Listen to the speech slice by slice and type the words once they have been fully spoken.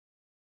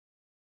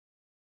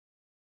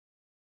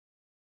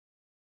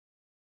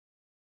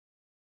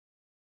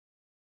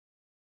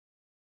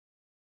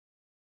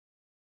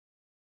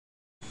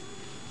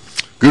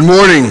Good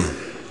morning.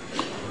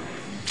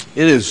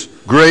 It is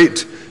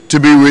great to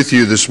be with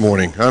you this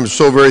morning. I'm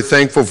so very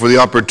thankful for the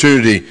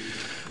opportunity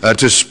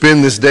to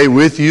spend this day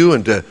with you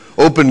and to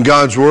open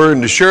God's Word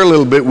and to share a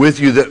little bit with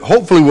you that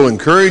hopefully will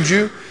encourage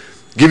you,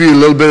 give you a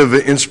little bit of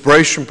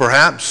inspiration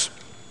perhaps.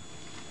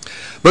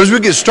 But as we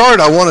get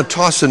started, I want to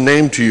toss a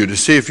name to you to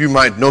see if you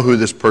might know who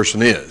this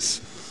person is.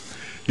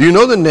 Do you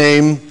know the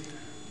name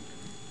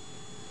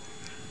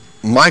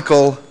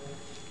Michael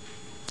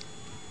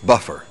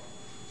Buffer?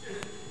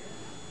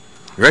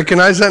 You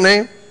recognize that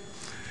name?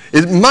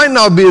 It might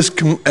not be as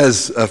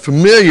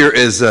familiar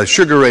as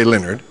Sugar Ray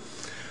Leonard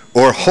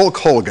or Hulk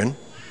Hogan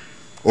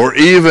or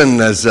even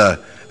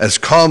as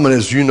common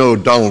as you know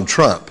Donald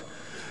Trump.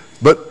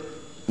 But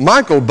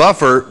Michael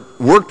Buffer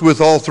worked with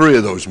all three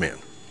of those men.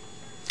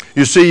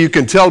 You see, you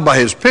can tell by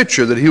his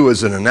picture that he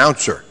was an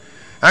announcer.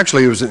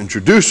 Actually, he was an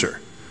introducer.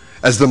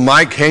 As the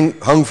mic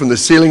hung from the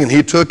ceiling and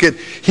he took it,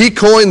 he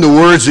coined the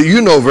words that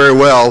you know very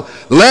well.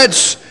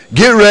 Let's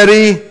get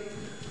ready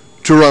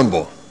to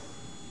rumble.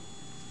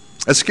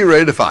 Let's get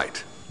ready to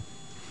fight.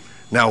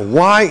 Now,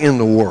 why in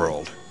the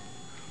world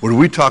would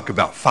we talk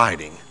about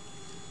fighting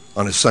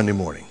on a Sunday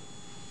morning?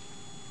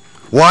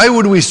 Why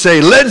would we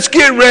say, let's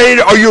get ready?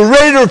 Are you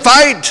ready to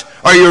fight?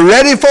 Are you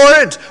ready for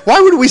it?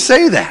 Why would we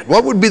say that?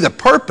 What would be the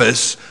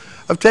purpose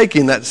of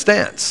taking that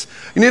stance?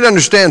 You need to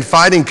understand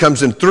fighting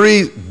comes in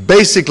three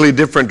basically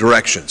different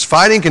directions.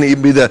 Fighting can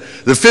even be the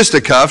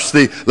fisticuffs,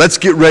 the let's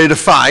get ready to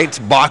fight,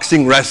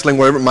 boxing, wrestling,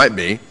 whatever it might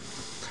be.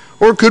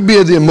 Or it could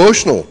be the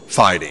emotional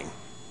fighting.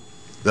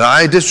 That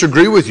I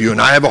disagree with you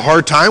and I have a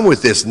hard time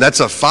with this, and that's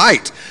a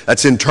fight.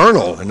 That's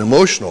internal and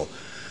emotional.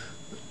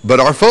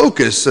 But our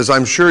focus, as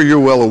I'm sure you're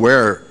well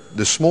aware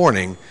this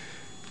morning,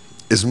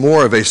 is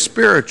more of a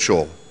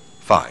spiritual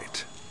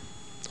fight.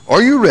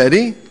 Are you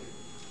ready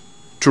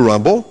to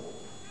rumble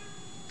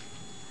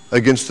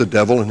against the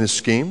devil and his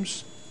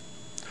schemes?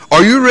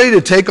 Are you ready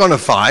to take on a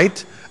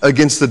fight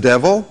against the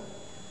devil?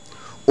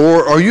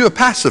 Or are you a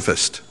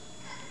pacifist?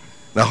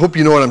 Now, I hope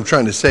you know what I'm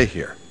trying to say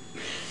here.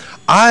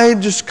 I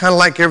just kind of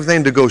like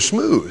everything to go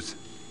smooth.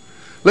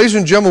 Ladies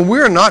and gentlemen, we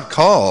are not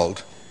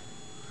called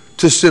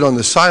to sit on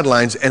the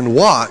sidelines and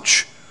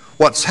watch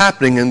what's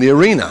happening in the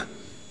arena.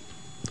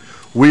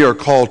 We are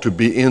called to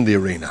be in the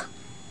arena.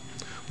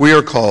 We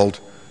are called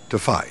to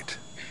fight.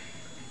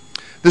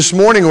 This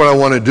morning what I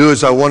want to do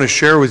is I want to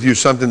share with you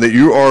something that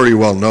you already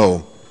well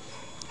know.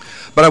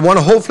 But I want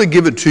to hopefully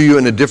give it to you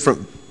in a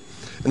different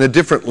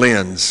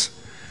lens,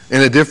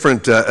 in a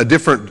different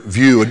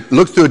view,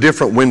 look through a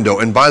different window.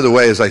 And by the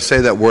way, as I say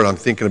that word, I'm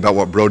thinking about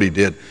what Brody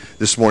did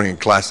this morning in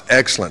class.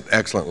 Excellent,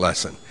 excellent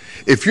lesson.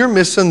 If you're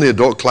missing the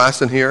adult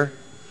class in here,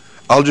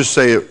 I'll just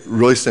say it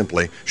really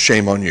simply,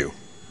 shame on you.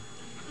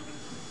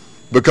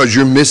 Because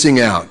you're missing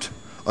out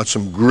on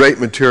some great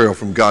material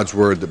from God's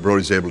Word that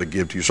Brody's able to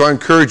give to you. So I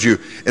encourage you,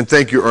 and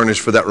thank you,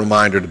 Ernest, for that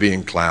reminder to be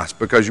in class,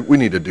 because we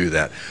need to do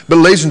that. But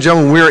ladies and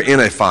gentlemen, we are in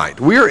a fight.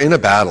 We are in a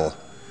battle.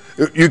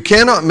 You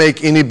cannot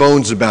make any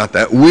bones about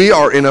that. We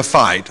are in a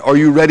fight. Are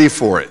you ready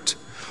for it?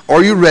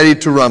 Are you ready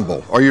to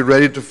rumble? Are you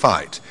ready to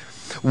fight?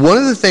 One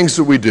of the things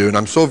that we do, and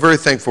I'm so very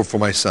thankful for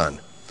my son,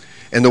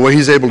 and the way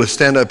he's able to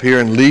stand up here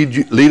and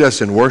lead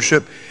us in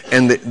worship,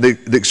 and the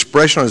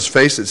expression on his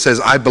face that says,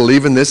 I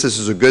believe in this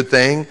is a good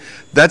thing,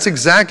 that's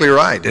exactly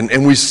right.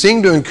 And we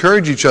sing to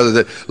encourage each other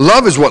that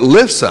love is what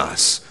lifts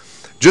us.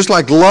 Just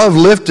like love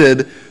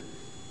lifted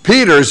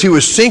Peter as he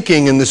was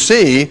sinking in the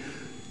sea,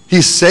 he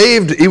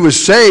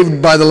was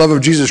saved by the love of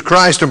Jesus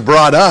Christ and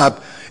brought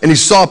up, and he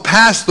saw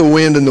past the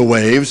wind and the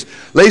waves.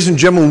 Ladies and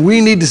gentlemen,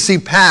 we need to see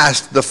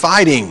past the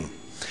fighting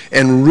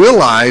and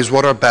realize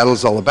what our battle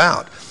is all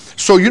about.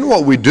 So you know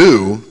what we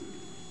do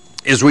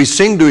is we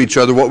sing to each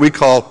other what we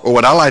call, or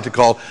what I like to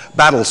call,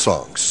 battle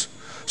songs.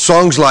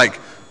 Songs like,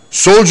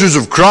 Soldiers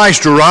of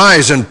Christ,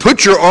 arise and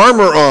put your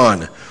armor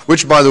on.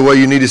 Which, by the way,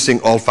 you need to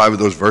sing all 5 of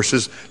those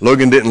verses.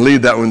 Logan didn't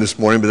lead that one this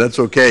morning, but that's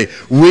okay.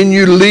 When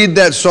you lead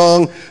that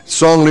song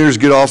leaders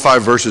get all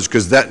 5 verses,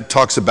 because that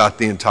talks about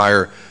the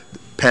entire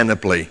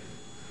panoply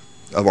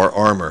of our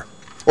armor.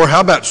 Or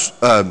how about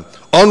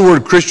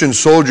onward Christian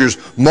soldiers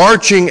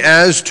marching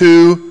as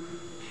to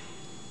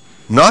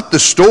not the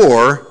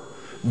store,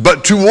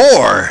 but to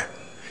war.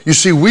 You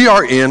see, we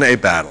are in a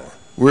battle.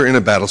 We're in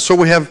a battle. So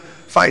we have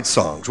fight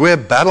songs. We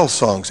have battle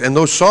songs. And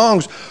those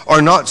songs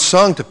are not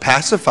sung to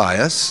pacify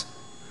us.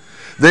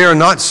 They are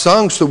not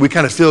sung so we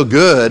kind of feel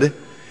good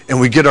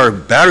and we get our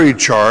battery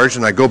charged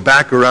and I go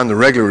back around the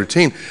regular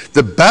routine.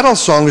 The battle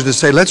song is to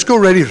say, let's go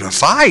ready to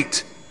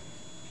fight.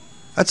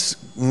 That's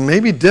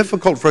maybe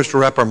difficult for us to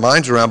wrap our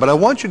minds around, but I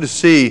want you to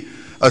see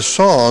a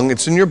song.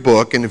 It's in your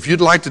book, and if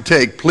you'd like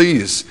to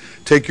please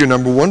take your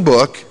number 1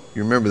 book.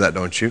 You remember that,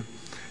 don't you?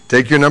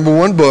 Take your number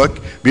 1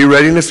 book, be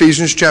ready in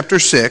Ephesians chapter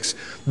 6,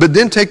 but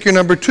then take your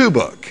number 2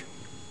 book.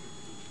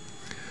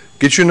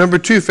 Get your number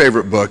 2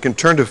 favorite book and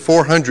turn to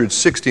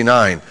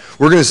 469.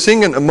 We're going to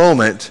sing in a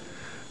moment.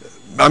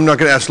 I'm not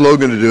going to ask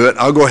Logan to do it.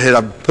 I'll go ahead,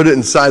 I'll put it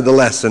inside the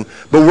lesson.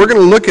 But we're going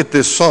to look at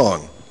this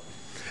song.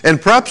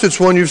 And perhaps it's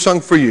one you've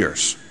sung for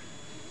years.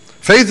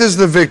 Faith is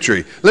the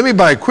victory. Let me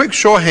by a quick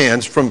show of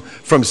hands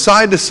from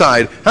side to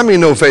side. How many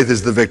know faith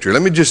is the victory?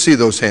 Let me just see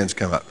those hands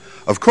come up.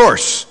 Of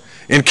course.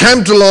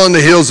 Encamped along the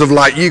hills of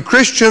light, ye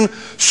Christian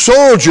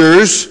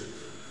soldiers.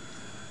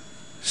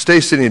 Stay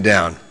sitting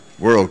down.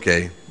 We're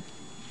okay.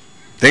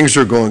 Things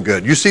are going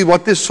good. You see,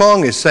 what this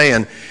song is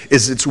saying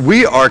is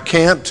we are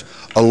camped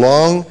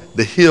along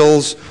the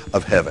hills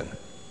of heaven.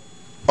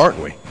 Aren't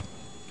we?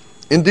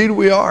 Indeed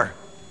we are.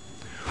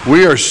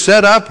 We are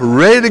set up,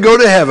 ready to go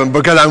to heaven,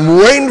 because I'm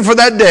waiting for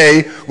that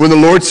day when the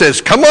Lord says,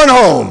 come on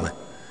home.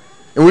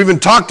 And we even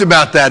talked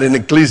about that in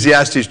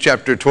Ecclesiastes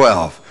chapter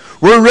 12.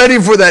 We're ready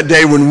for that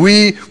day when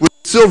the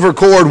silver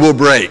cord will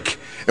break,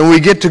 and we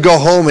get to go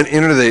home and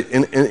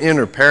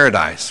enter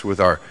paradise with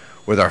our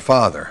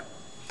Father.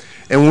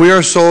 And we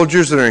are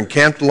soldiers that are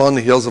encamped along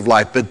the hills of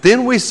life. But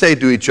then we say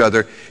to each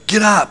other,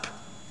 get up.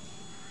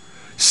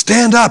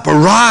 Stand up,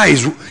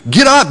 arise,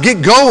 get up,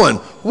 get going.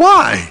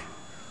 Why?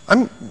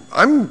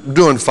 I'm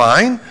doing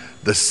fine.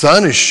 The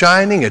sun is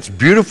shining. It's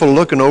beautiful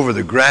looking over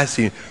the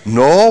grassy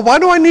knoll. Why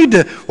do I need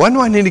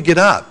to get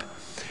up?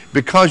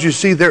 Because you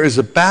see, there is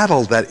a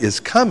battle that is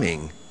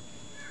coming.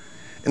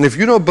 And if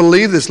you don't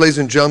believe this, ladies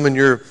and gentlemen,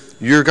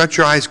 you're got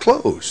your eyes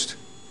closed.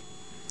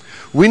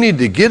 We need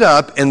to get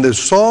up, and the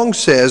song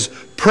says,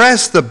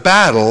 press the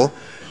battle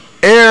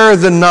ere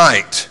the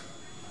night.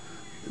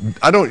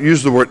 I don't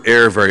use the word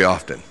err very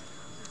often,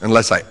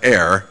 unless I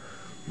err,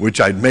 which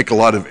I'd make a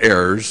lot of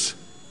errors.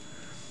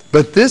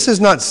 But this is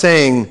not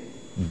saying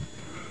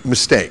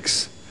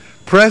mistakes.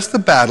 Press the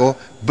battle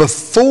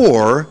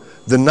before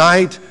the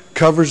night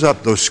covers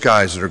up those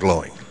skies that are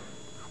glowing.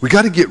 We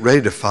got to get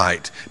ready to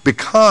fight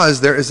because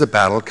there is a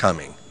battle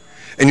coming.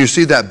 And you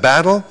see that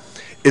battle,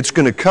 it's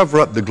going to cover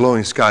up the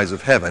glowing skies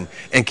of heaven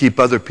and keep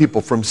other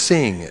people from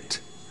seeing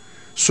it.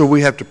 So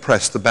we have to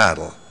press the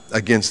battle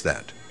against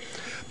that.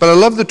 But I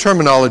love the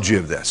terminology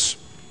of this.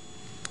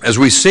 As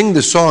we sing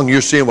the song,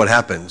 you're seeing what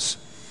happens.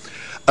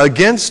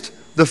 Against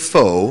the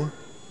foe,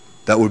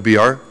 that would be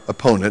our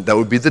opponent, that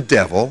would be the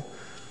devil,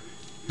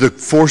 the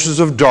forces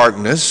of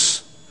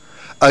darkness,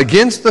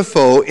 against the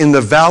foe in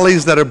the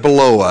valleys that are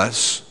below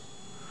us,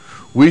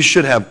 we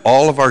should have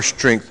all of our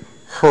strength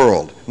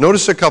hurled.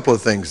 Notice a couple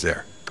of things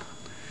there.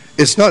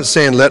 It's not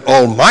saying let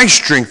all my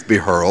strength be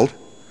hurled,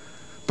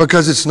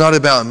 because it's not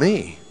about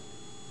me.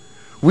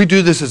 We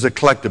do this as a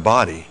collective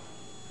body.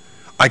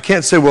 I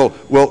can't say, well,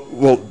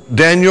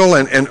 Daniel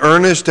and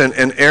Ernest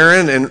and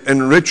Aaron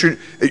and Richard,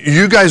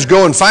 you guys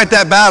go and fight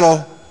that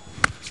battle.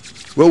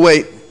 We'll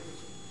wait.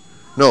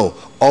 No,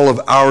 all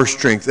of our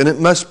strength, and it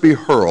must be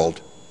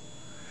hurled.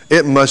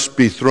 It must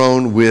be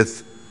thrown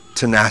with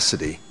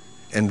tenacity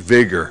and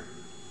vigor.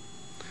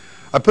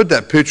 I put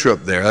that picture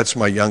up there. That's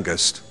my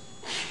youngest.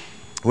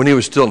 When he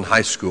was still in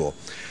high school.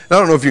 And I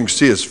don't know if you can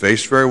see his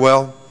face very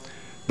well,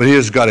 but he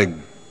has got a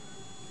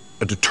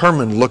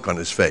determined look on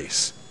his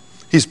face.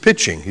 He's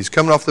pitching. He's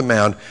coming off the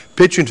mound,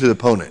 pitching to the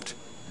opponent.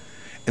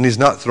 And he's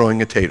not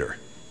throwing a tater.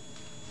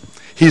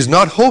 He's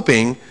not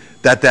hoping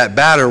that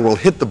batter will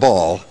hit the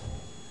ball.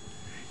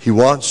 He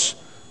wants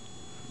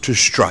to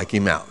strike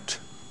him out.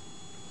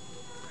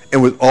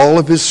 And with all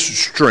of his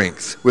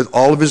strength, with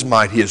all of his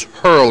might, he is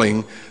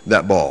hurling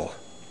that ball.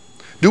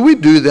 Do we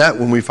do that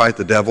when we fight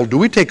the devil? Do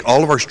we take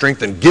all of our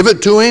strength and give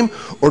it to him?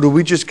 Or do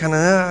we just kind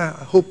of,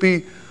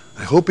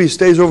 I hope he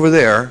stays over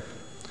there?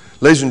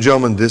 Ladies and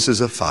gentlemen, this is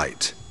a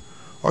fight.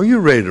 Are you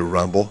ready to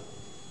rumble?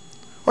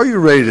 Are you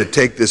ready to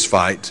take this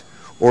fight?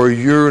 Or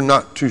you're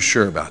not too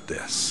sure about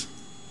this?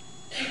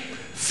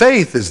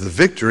 Faith is the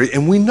victory,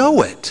 and we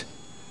know it.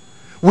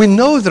 We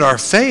know that our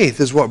faith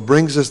is what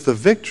brings us the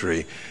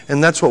victory,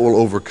 and that's what will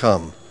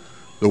overcome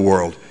the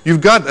world.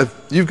 You've got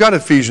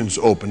Ephesians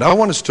open. I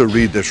want us to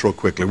read this real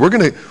quickly. We're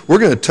going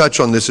to touch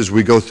on this as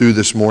we go through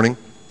this morning.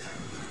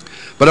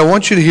 But I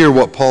want you to hear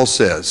what Paul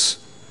says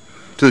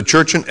to the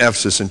church in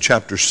Ephesus in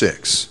chapter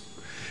 6.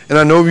 And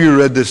I know you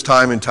read this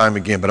time and time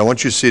again, but I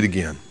want you to see it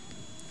again.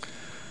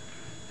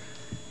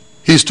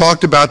 He's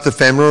talked about the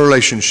family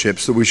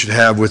relationships that we should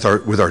have with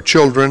our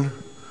children,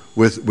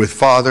 with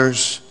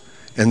fathers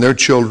and their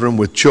children,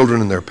 with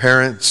children and their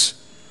parents.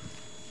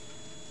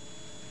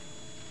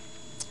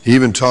 He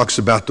even talks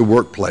about the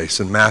workplace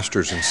and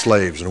masters and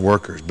slaves and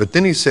workers. But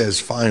then he says,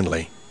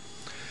 finally,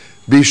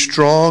 be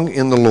strong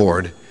in the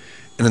Lord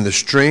and in the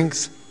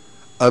strength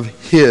of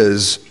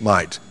his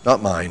might.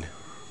 Not mine,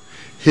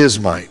 his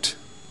might.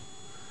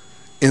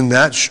 In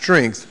that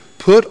strength,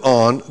 put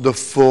on the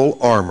full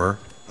armor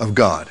of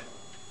God.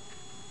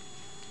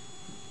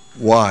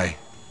 Why?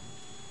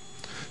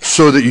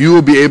 So that you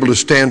will be able to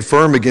stand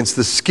firm against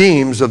the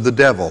schemes of the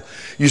devil.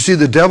 You see,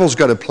 the devil's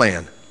got a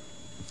plan.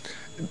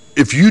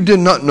 If you did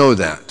not know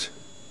that,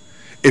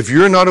 if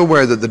you're not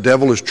aware that the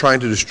devil is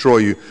trying to destroy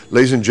you,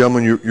 ladies and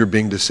gentlemen, you're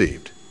being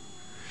deceived.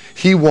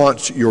 He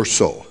wants your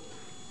soul.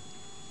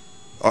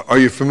 Are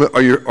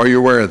you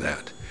aware of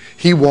that?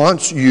 He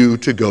wants you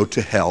to go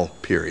to hell,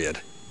 period.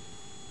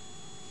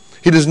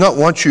 He does not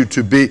want you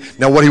to be.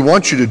 Now, what he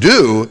wants you to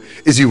do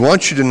is he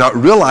wants you to not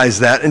realize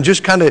that and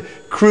just kind of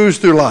cruise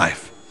through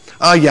life.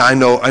 Oh yeah, I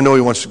know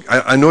he wants to,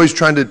 I know he's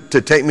trying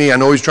to take me, I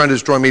know he's trying to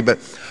destroy me, but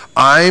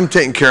I'm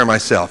taking care of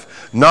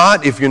myself.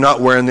 Not if you're not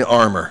wearing the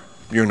armor.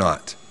 You're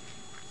not.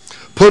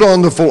 Put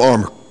on the full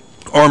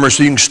armor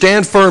so you can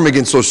stand firm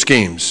against those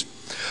schemes.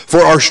 For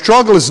our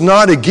struggle is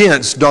not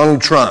against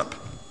Donald Trump.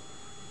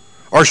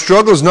 Our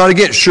struggle is not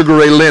against Sugar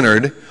Ray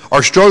Leonard.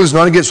 Our struggle is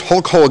not against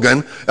Hulk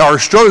Hogan. Our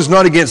struggle is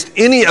not against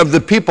any of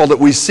the people that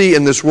we see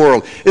in this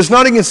world. It's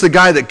not against the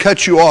guy that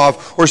cuts you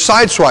off or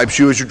sideswipes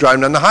you as you're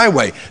driving down the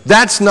highway.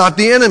 That's not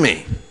the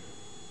enemy.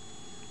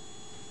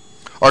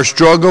 Our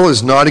struggle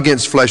is not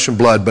against flesh and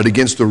blood, but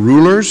against the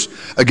rulers,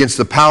 against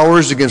the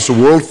powers, against the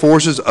world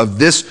forces of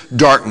this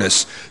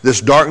darkness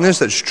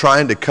that's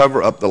trying to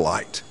cover up the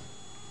light.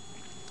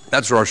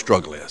 That's where our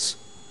struggle is.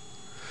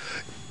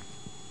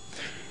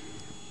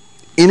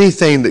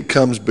 Anything that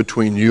comes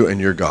between you and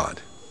your God,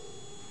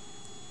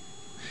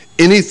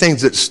 anything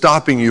that's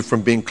stopping you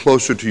from being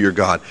closer to your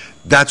God,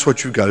 that's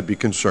what you've got to be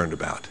concerned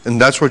about. And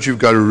that's what you've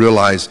got to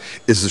realize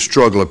is the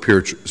struggle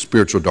of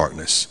spiritual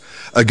darkness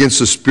against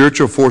the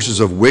spiritual forces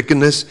of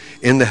wickedness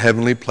in the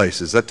heavenly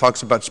places. That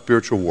talks about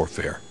spiritual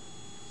warfare.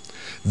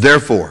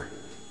 Therefore,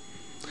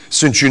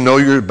 since you know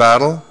your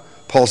battle,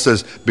 Paul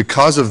says,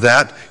 because of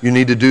that, you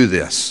need to do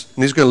this.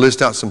 And he's going to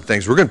list out some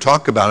things. We're going to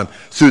talk about them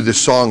through this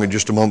song in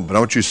just a moment, but I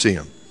want you to see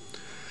them.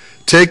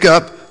 Take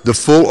up the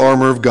full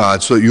armor of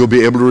God so that you'll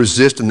be able to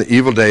resist in the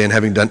evil day, and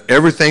having done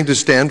everything to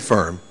stand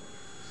firm,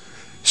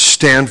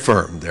 stand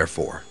firm,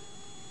 therefore.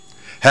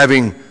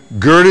 Having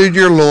girded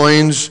your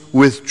loins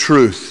with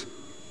truth.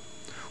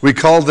 We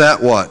call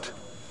that what?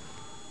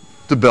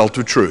 The belt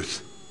of truth.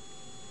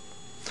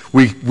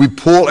 We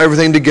pull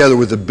everything together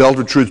with the belt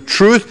of truth.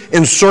 Truth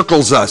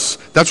encircles us.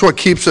 That's what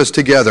keeps us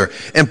together.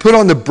 And put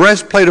on the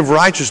breastplate of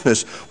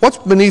righteousness. What's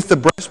beneath the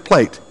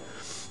breastplate?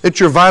 It's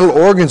your vital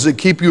organs that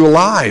keep you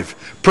alive.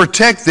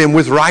 Protect them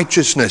with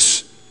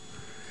righteousness.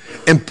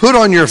 And put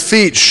on your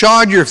feet,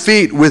 shod your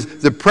feet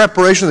with the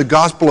preparation of the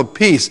gospel of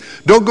peace.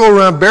 Don't go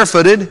around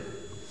barefooted.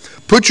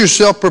 Put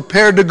yourself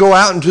prepared to go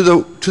out into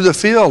the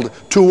field,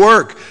 to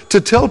work,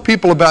 to tell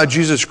people about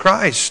Jesus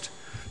Christ.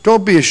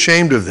 Don't be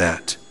ashamed of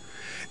that.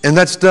 And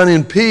that's done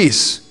in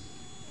peace.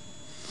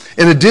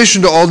 In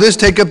addition to all this,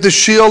 take up the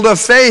shield of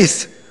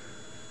faith.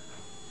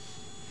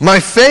 My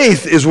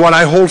faith is what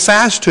I hold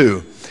fast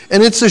to.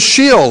 And it's a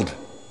shield.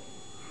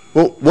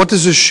 Well, what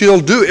does a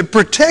shield do? It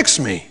protects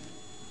me.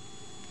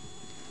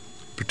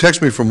 Protects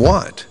me from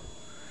what?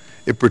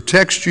 It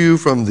protects you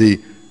from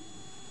the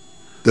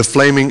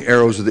flaming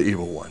arrows of the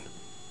evil one.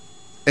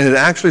 And it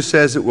actually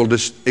says it will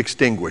just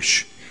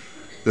extinguish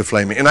the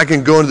flaming. And I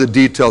can go into the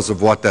details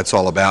of what that's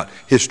all about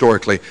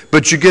historically,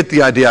 but you get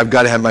the idea. I've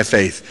got to have my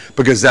faith,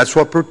 because that's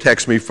what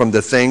protects me from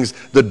the things,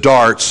 the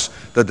darts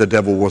that the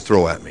devil will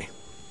throw at me.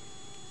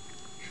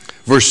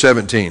 Verse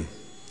 17,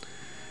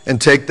 and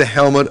take the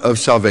helmet of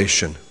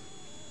salvation.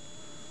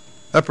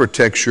 That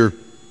protects your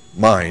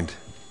mind.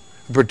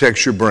 It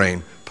protects your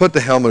brain. Put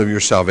the helmet of your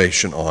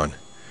salvation on.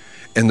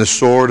 And the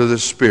sword of the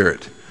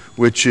Spirit,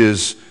 which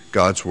is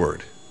God's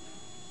word.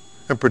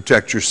 And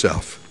protect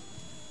yourself.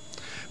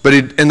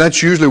 And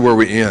that's usually where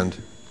we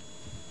end.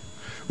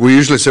 We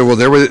usually say, well,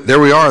 there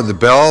we are, the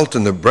belt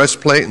and the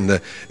breastplate and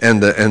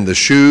the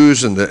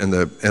shoes and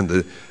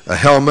the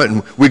helmet,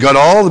 and we got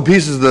all the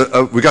pieces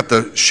we got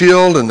the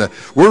shield, and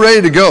we're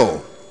ready to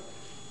go.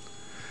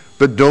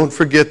 But don't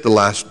forget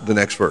the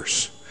next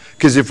verse,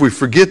 because if we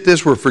forget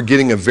this, we're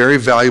forgetting a very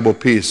valuable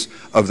piece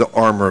of the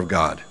armor of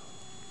God,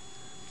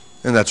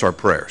 and that's our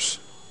prayers.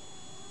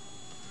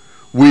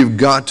 We've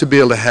got to be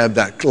able to have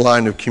that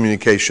line of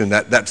communication,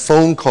 that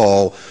phone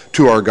call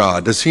to our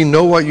God. Does he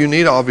know what you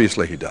need?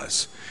 Obviously he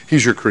does.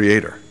 He's your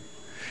creator.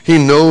 He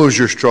knows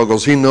your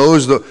struggles. He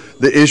knows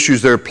the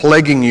issues that are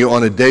plaguing you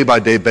on a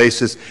day-by-day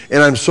basis,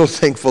 and I'm so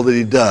thankful that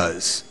he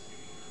does.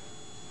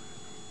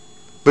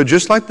 But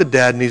just like the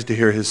dad needs to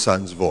hear his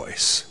son's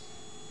voice,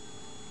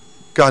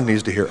 God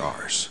needs to hear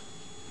ours.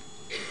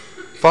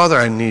 Father,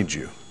 I need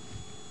you.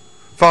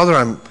 Father,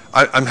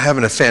 I'm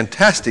having a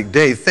fantastic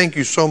day. Thank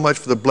you so much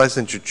for the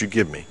blessings that you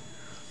give me.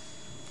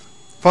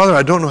 Father,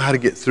 I don't know how to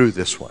get through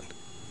this one.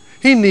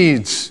 He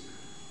needs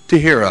to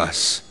hear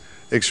us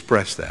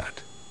express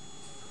that.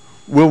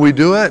 Will we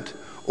do it?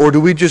 Or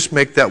do we just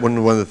make that one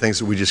of the things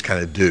that we just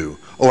kind of do?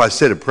 Oh, I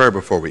said a prayer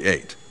before we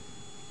ate.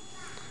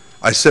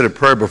 I said a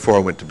prayer before I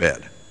went to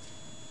bed.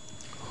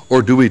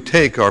 Or do we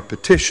take our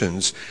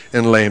petitions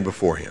and lay them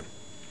before him?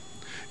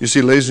 You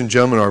see, ladies and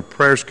gentlemen, our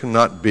prayers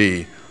cannot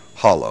be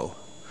hollow.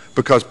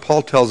 Because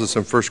Paul tells us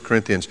in 1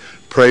 Corinthians,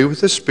 pray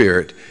with the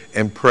Spirit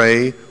and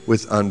pray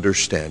with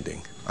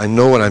understanding. I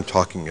know what I'm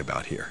talking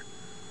about here.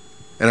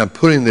 And I'm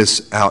putting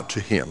this out to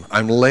him.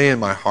 I'm laying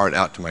my heart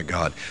out to my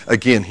God.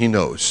 Again, he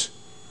knows.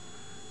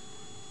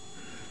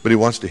 But he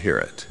wants to hear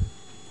it.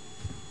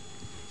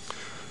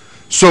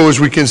 So as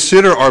we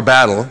consider our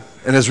battle,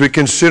 and as we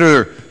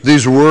consider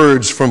these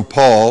words from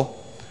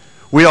Paul,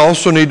 we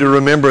also need to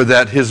remember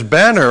that his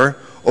banner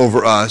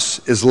over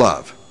us is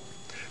love.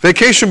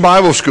 Vacation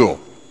Bible School.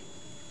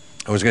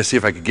 I was going to see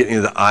if I could get any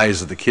of the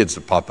eyes of the kids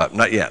to pop up.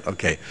 Not yet.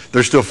 Okay.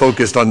 They're still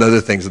focused on other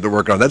things that they're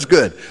working on. That's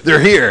good. They're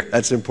here.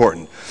 That's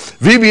important.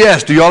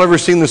 VBS, do y'all ever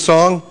sing the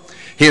song?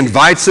 He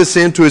invites us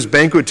into his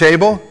banquet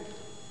table,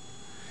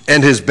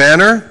 and his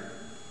banner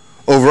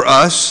over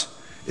us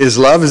is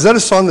love. Is that a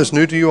song that's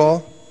new to you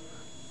all?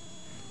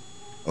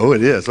 Oh,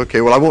 it is.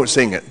 Okay. Well, I won't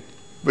sing it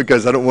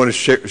because I don't want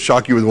to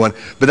shock you with one.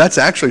 But that's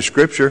actually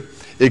scripture.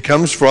 It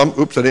comes from,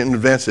 oops, I didn't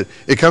advance it.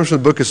 It comes from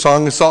the book of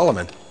Song of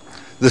Solomon,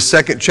 the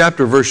 2nd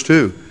chapter, verse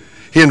 2.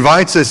 He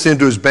invites us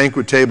into his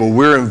banquet table.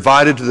 We're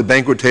invited to the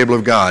banquet table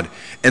of God.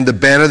 And the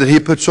banner that he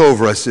puts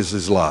over us is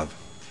his love.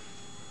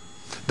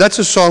 That's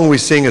a song we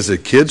sing as a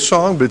kid's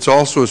song, but it's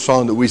also a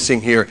song that we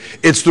sing here.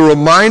 It's the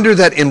reminder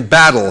that in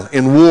battle,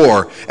 in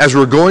war, as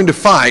we're going to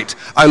fight,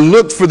 I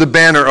look for the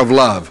banner of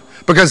love.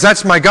 Because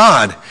that's my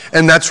God,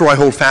 and that's where I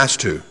hold fast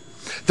to.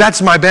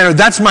 That's my banner.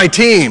 That's my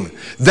team.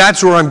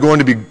 That's where I'm going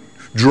to be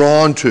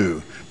drawn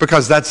to,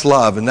 because that's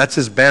love, and that's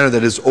his banner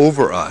that is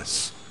over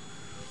us.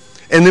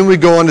 And then we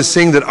go on to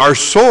sing that our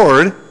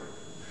sword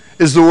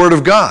is the word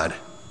of God.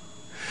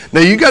 Now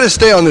you got to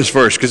stay on this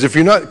verse, because if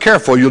you're not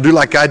careful, you'll do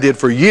like I did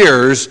for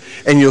years,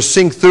 and you'll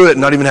sing through it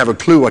and not even have a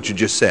clue what you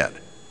just said.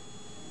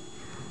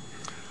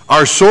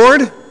 Our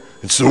sword,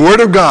 it's the word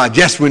of God.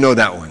 Yes, we know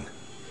that one.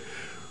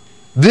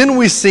 Then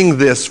we sing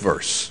this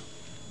verse.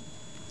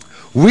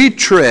 We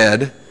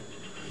tread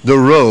the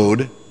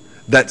road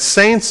that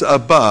saints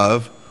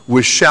above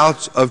with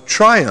shouts of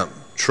triumph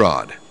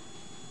trod.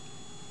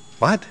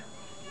 What?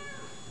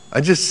 I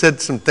just said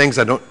some things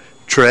I don't,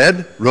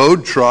 tread,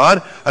 road,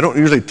 trod. I don't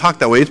usually talk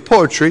that way. It's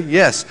poetry,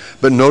 yes.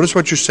 But notice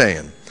what you're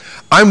saying.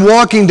 I'm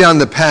walking down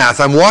the path.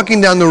 I'm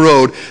walking down the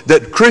road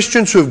that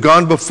Christians who have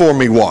gone before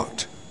me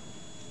walked.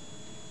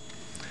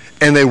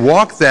 And they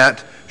walked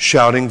that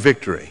shouting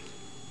victory.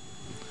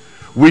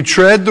 We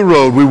tread the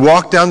road, we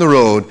walk down the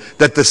road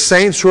that the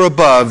saints who are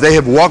above, they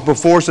have walked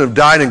before us and have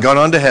died and gone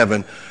on to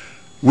heaven,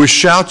 with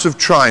shouts of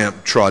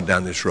triumph trod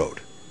down this road.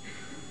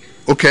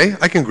 Okay,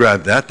 I can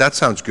grab that. That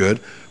sounds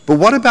good. But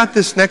what about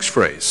this next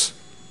phrase?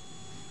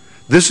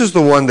 This is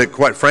the one that,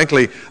 quite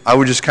frankly, I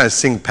would just kind of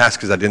sing past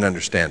because I didn't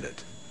understand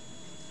it.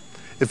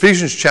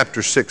 Ephesians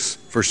chapter 6,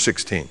 verse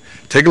 16.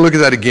 Take a look at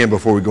that again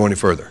before we go any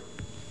further.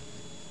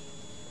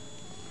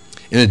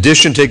 In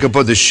addition, take up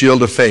the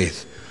shield of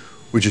faith,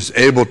 which is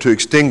able to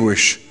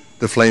extinguish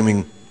the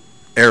flaming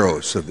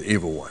arrows of the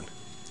evil one.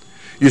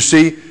 You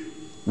see,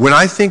 when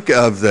I think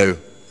of the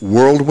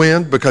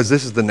whirlwind, because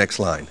this is the next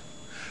line,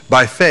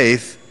 by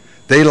faith,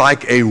 they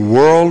like a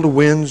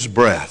whirlwind's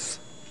breath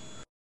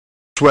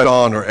swept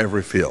on or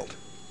every field.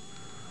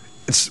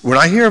 When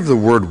I hear of the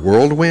word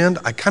whirlwind,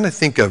 I kind of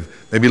think of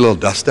maybe a little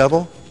dust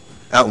devil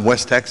out in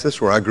West Texas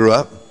where I grew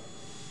up.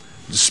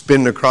 Just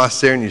spinning across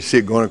there, and you see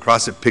it going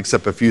across, it picks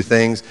up a few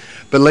things.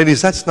 But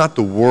ladies, that's not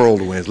the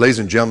whirlwind. Ladies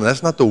and gentlemen,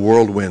 that's not the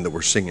whirlwind that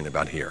we're singing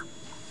about here.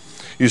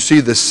 You see,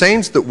 the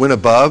saints that went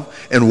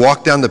above and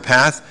walked down the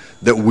path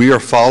that we are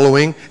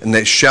following and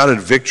that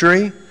shouted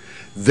victory,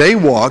 they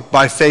walked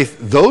by faith.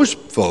 Those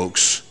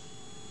folks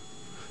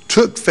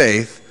took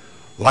faith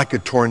like a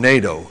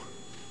tornado,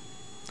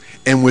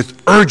 and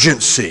with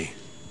urgency,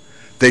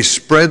 they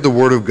spread the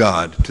word of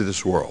God to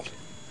this world.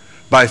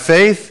 By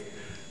faith,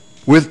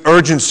 with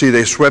urgency,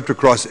 they swept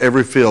across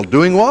every field.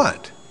 Doing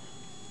what?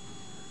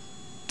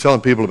 Telling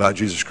people about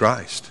Jesus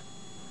Christ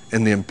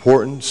and the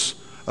importance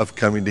of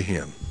coming to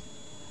him.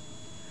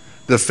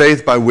 The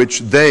faith by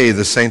which they,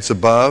 the saints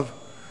above,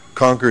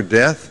 conquered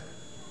death,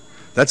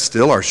 that's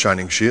still our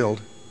shining shield.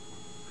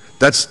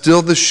 That's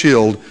still the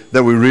shield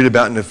that we read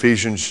about in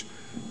Ephesians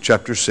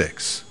chapter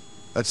 6.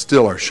 That's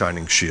still our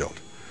shining shield.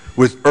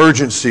 With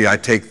urgency, I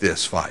take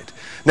this fight.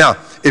 Now,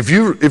 if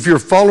you're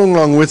following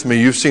along with me,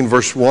 you've seen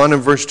verse 1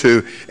 and verse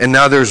 2, and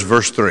now there's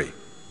verse 3.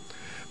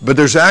 But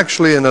there's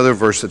actually another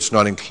verse that's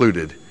not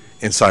included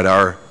inside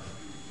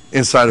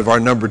of our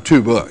number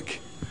 2 book.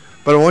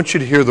 But I want you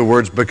to hear the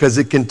words because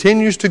it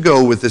continues to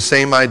go with the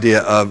same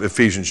idea of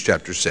Ephesians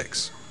chapter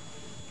 6.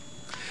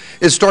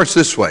 It starts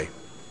this way.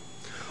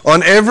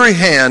 On every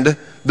hand,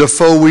 the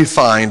foe we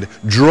find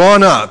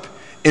drawn up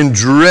in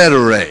dread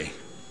array.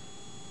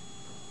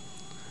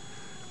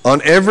 On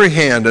every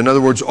hand, in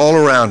other words, all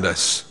around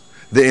us,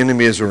 the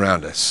enemy is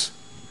around us.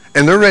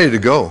 And they're ready to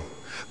go.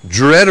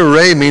 Dread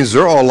array means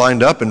they're all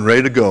lined up and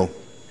ready to go.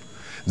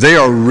 They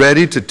are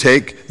ready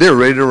they're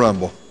ready to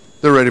rumble.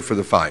 They're ready for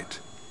the fight.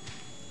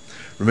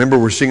 Remember,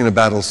 we're singing a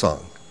battle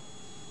song.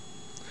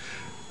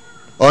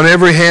 On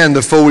every hand,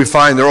 the foe we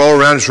find, they're all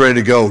around us ready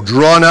to go.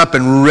 Drawn up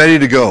and ready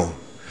to go.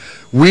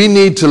 We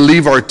need to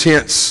leave our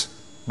tents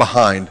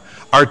behind,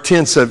 our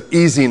tents of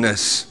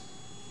easiness.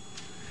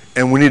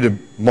 And we need to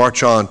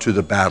march on to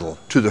the battle,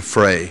 to the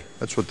fray.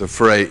 That's what the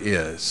fray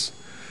is.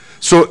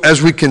 So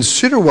as we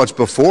consider what's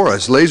before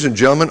us, ladies and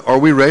gentlemen, are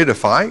we ready to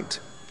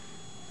fight?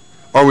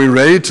 Are we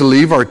ready to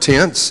leave our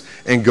tents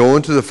and go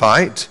into the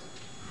fight?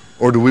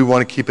 Or do we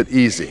want to keep it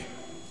easy?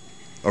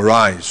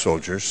 Arise,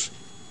 soldiers.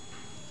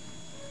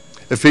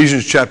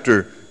 Ephesians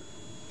chapter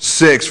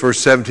 6, verse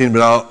 17,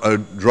 but I'll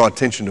draw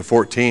attention to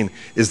 14,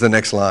 is the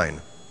next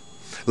line.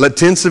 Let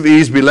tents of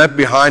ease be left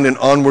behind and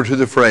onward to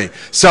the fray.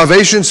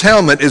 Salvation's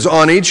helmet is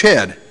on each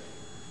head,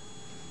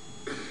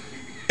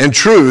 and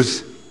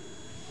truth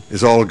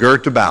is all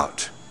girt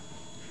about.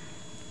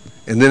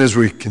 And then as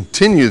we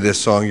continue this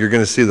song, you're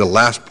going to see the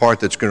last part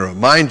that's going to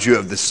remind you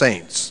of the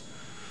saints.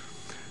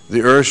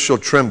 The earth shall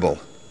tremble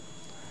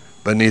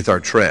beneath our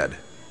tread,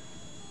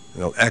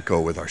 and it'll echo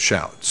with our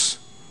shouts.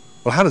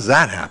 Well, how does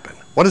that happen?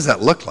 What does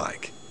that look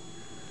like?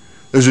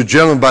 There's a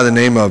gentleman by the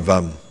name of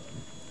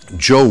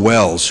Joe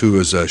Wells who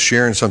was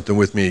sharing something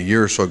with me a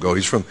year or so ago.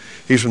 He's from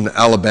the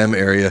Alabama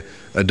area.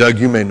 Doug,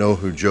 you may know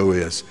who Joe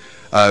is.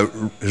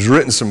 Has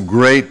written some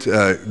great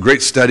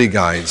study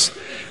guides,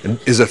 and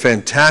is a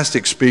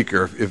fantastic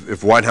speaker.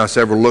 If White House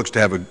ever looks to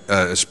have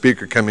a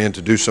speaker come in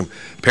to do some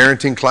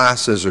parenting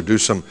classes or do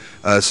some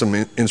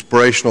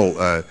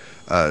inspirational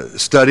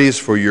studies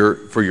for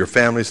your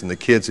families and the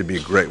kids, it'd be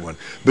a great one.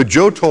 But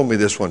Joe told me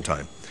this one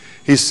time.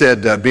 He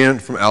said, being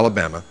from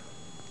Alabama,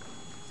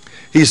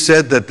 he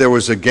said that there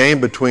was a game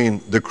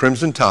between the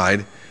Crimson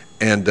Tide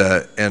and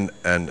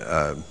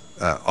Auburn,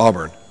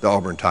 the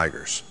Auburn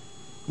Tigers.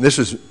 This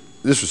was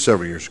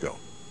several years ago.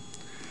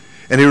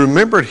 And he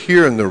remembered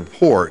hearing the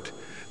report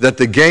that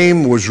the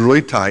game was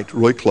really tight,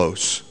 really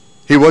close.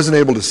 He wasn't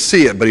able to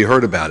see it, but he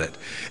heard about it.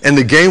 And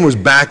the game was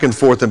back and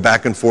forth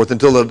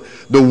until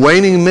the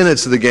waning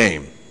minutes of the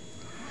game.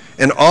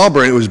 And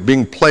Auburn, it was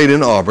being played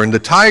in Auburn. The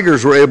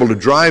Tigers were able to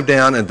drive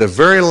down at the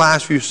very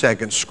last few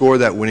seconds, score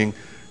that winning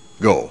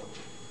goal.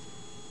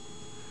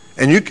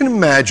 And you can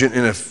imagine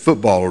in a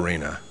football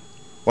arena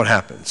what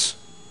happens.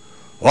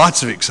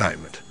 Lots of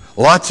excitement,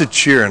 lots of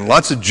cheering,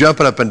 lots of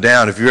jumping up and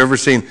down. If you've ever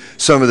seen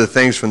some of the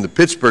things from the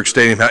Pittsburgh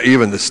Stadium, how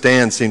even the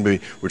stands seem to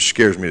be, which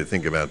scares me to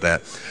think about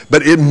that.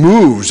 But it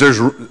moves.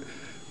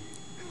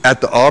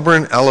 At the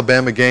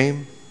Auburn-Alabama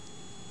game,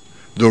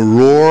 the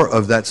roar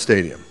of that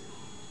stadium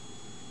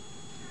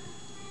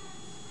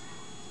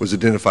was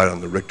identified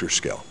on the Richter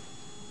scale.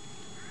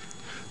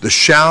 The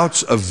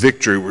shouts of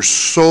victory were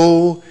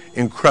so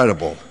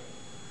incredible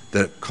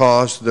that it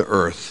caused the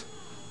earth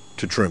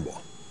to tremble.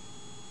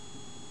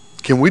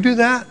 Can we do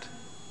that?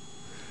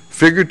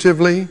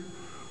 Figuratively,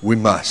 we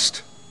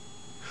must.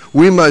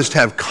 We must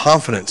have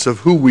confidence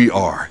of who we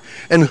are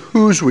and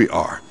whose we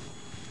are,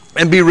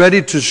 and be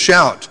ready to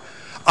shout,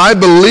 I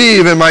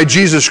believe in my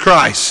Jesus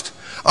Christ.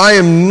 I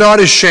am not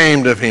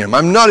ashamed of him.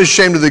 I'm not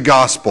ashamed of the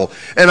gospel.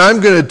 And I'm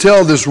going to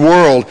tell this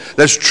world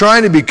that's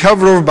trying to be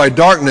covered over by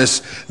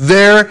darkness,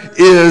 there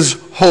is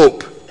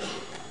hope.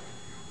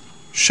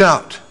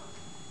 Shout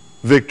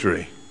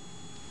victory.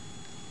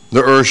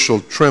 The earth shall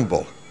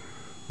tremble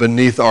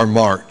beneath our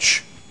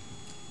march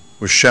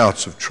with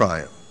shouts of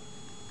triumph.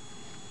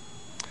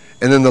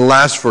 And then the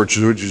last verse,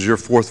 which is your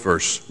fourth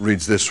verse,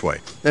 reads this way.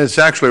 And it's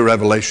actually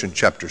Revelation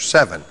chapter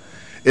 7.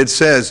 It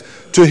says,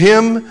 to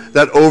him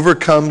that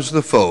overcomes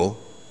the foe,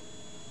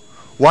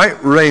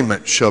 white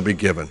raiment shall be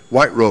given,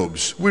 white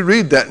robes. We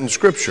read that in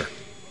Scripture.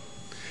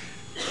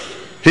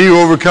 He who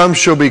overcomes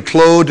shall be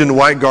clothed in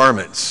white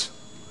garments.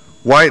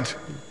 White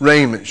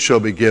raiment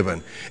shall be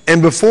given.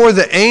 And before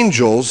the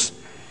angels,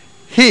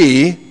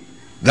 he,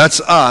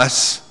 that's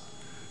us,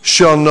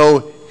 shall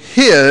know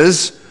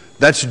his,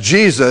 that's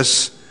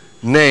Jesus,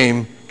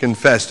 name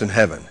confessed in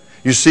heaven.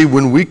 You see,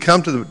 when we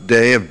come to the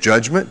day of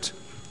judgment,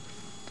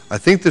 I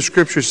think the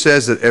Scripture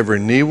says that every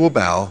knee will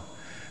bow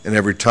and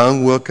every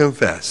tongue will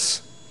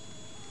confess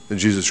that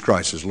Jesus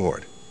Christ is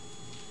Lord.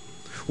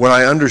 When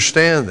I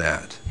understand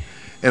that,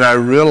 and I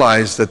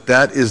realize that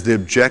that is the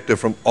objective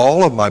from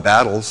all of my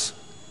battles,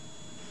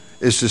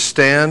 is to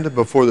stand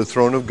before the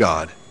throne of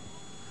God,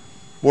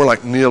 more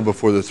like kneel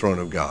before the throne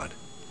of God,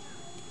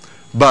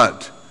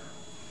 but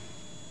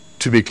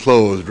to be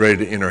clothed,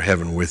 ready to enter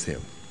heaven with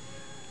him.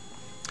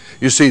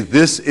 You see,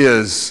 this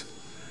is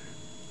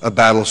a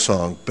battle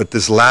song, but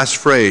this last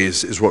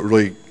phrase is what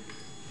really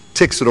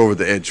ticks it over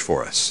the edge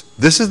for us.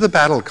 This is the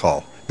battle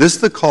call. This is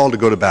the call to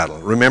go to battle.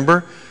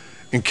 Remember,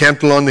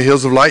 encamped along the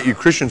hills of light, you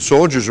Christian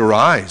soldiers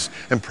arise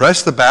and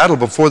press the battle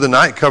before the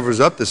night covers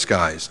up the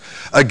skies.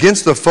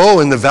 Against the foe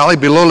in the valley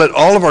below, let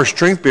all of our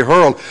strength be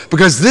hurled,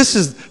 because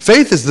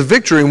faith is the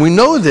victory, and we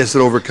know this,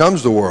 that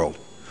overcomes the world.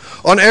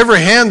 On every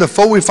hand, the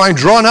foe we find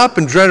drawn up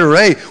in dread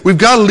array. We've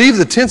got to leave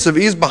the tents of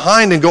ease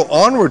behind and go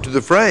onward to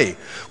the fray.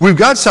 We've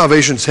got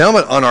salvation's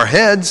helmet on our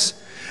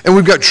heads, and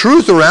we've got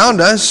truth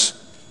around us,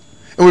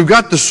 and we've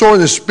got the sword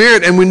of the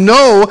Spirit, and we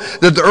know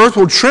that the earth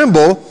will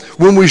tremble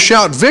when we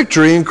shout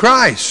victory in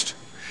Christ.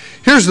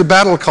 Here's the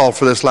battle call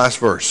for this last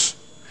verse.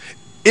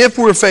 If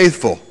we're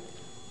faithful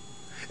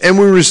and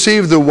we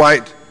receive the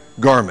white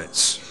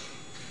garments,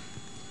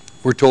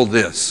 we're told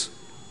this,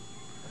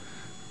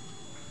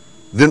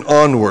 then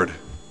onward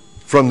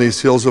from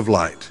these hills of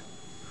light,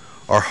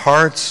 our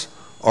hearts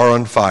are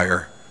on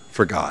fire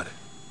for God.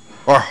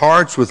 Our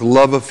hearts with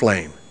love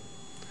aflame.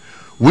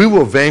 We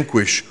will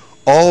vanquish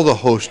all the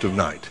host of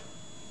night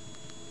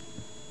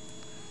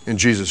in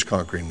Jesus'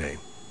 conquering name.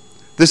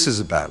 This is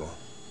a battle.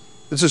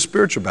 It's a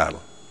spiritual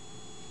battle.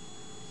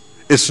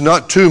 It's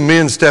not two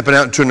men stepping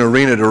out into an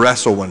arena to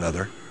wrestle one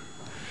another.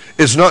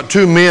 It's not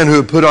two men who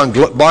have put on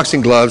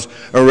boxing gloves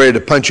and are ready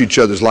to punch each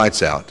other's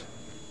lights out.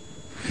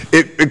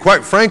 It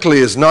quite frankly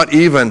is not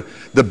even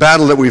the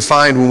battle that we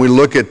find when we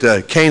look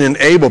at Cain and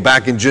Abel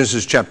back in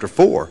Genesis chapter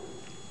 4.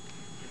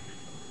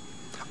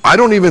 I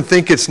don't even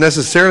think it's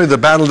necessarily the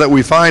battle that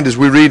we find as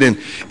we read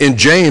in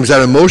James,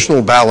 that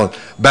emotional battle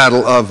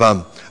of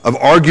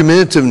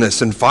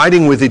argumentativeness and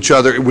fighting with each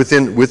other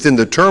within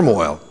the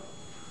turmoil.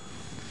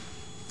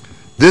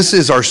 This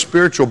is our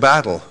spiritual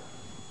battle.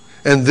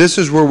 And this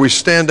is where we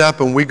stand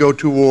up and we go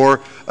to war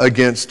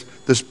against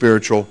the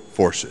spiritual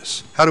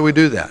forces. How do we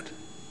do that?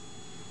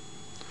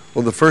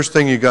 Well, the first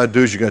thing you got to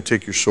do is you got to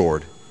take your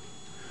sword.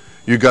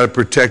 You got to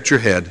protect your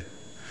head.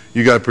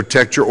 You got to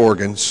protect your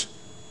organs.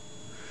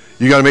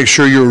 You got to make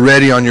sure you're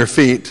ready on your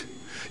feet.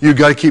 You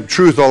got to keep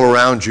truth all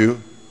around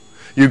you.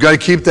 You got to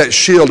keep that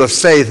shield of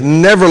faith.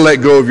 Never let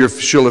go of your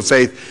shield of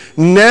faith.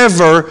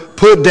 Never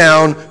put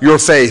down your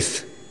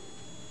faith.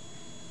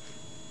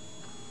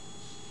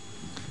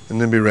 And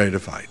then be ready to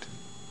fight.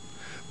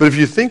 But if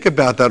you think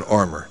about that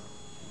armor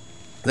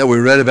that we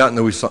read about and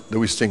that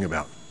we sing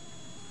about,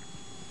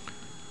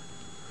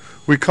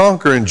 we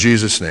conquer in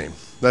Jesus' name.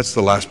 That's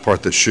the last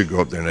part that should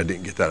go up there, and I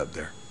didn't get that up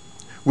there.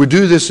 We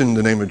do this in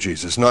the name of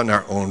Jesus, not in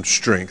our own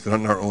strength, not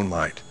in our own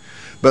might.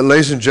 But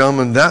ladies and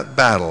gentlemen, that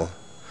battle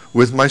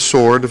with my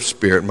sword of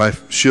spirit, my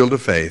shield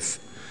of faith,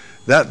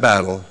 that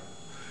battle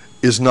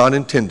is not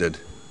intended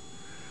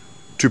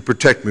to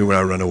protect me when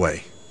I run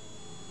away.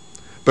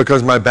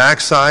 Because my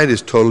backside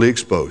is totally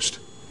exposed.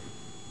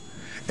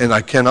 And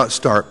I cannot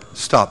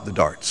stop the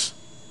darts.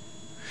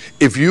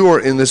 If you are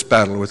in this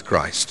battle with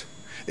Christ,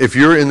 if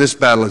you're in this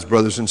battle as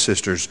brothers and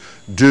sisters,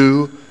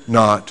 do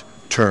not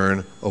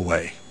turn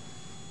away.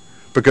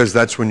 Because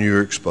that's when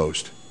you're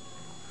exposed.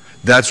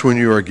 That's when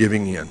you are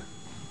giving in.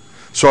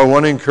 So I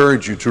want to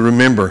encourage you to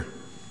remember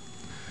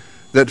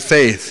that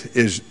faith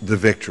is the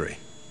victory.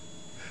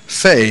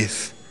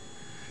 Faith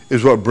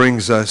is what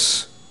brings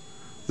us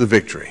the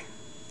victory.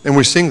 And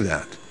we sing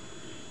that.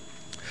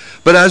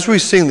 But as we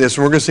sing this,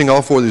 and we're going to sing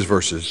all four of these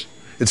verses,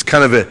 it's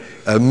kind of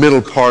a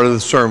middle part of the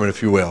sermon,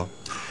 if you will.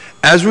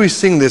 As we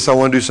sing this, I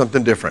want to do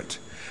something different.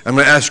 I'm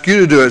going to ask you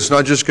to do it. It's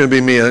not just going to be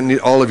me. I need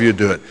all of you to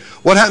do it.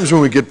 What happens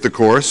when we get the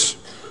chorus?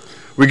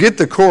 We get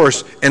the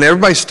chorus, and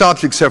everybody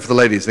stops except for the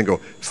ladies and go,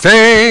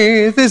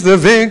 faith is the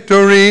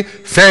victory,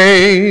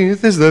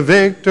 faith is the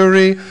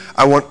victory.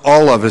 I want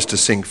all of us to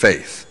sing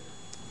faith.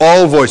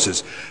 All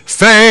voices.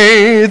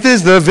 Faith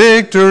is the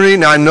victory.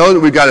 Now, I know that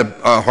we've got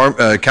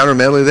a counter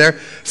medley there.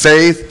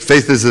 Faith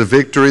is the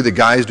victory. The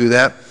guys do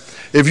that.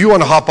 If you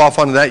want to hop off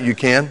onto that, you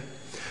can.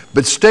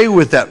 But stay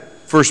with that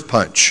first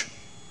punch.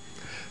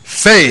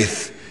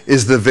 Faith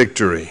is the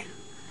victory.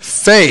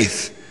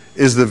 Faith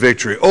is the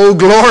victory. Oh,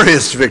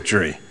 glorious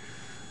victory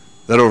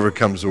that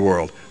overcomes the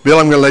world. Bill,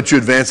 I'm going to let you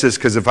advance this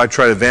because if I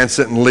try to advance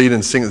it and lead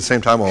and sing at the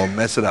same time, I'll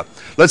mess it up.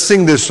 Let's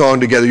sing this song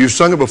together. You've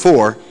sung it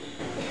before.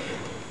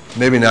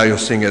 Maybe now you'll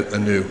sing it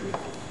anew.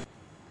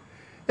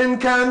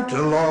 Encamped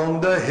along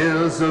the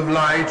hills of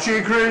light,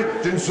 ye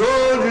Christian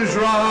soldiers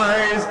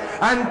rise,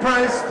 and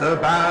press the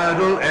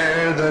battle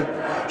ere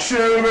that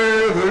shall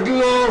wear the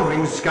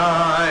glowing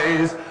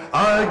skies.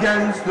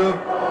 Against the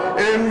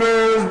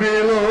invers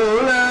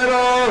below, let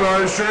all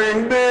our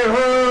strength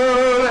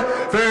behold.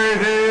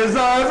 Faith is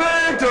our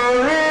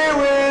victory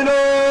we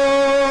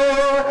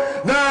know,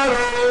 that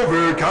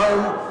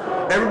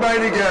overcome.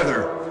 Everybody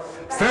together.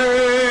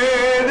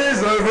 Faith is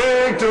the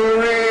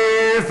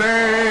victory,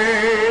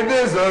 faith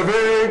is the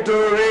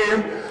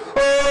victory.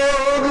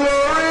 Oh,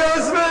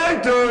 glorious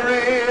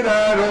victory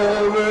that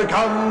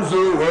overcomes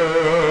the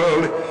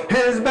world.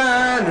 His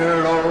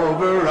banner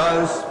over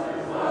us,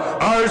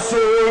 our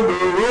sword,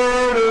 the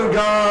word of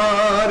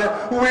God.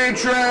 We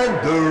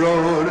tread the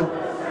road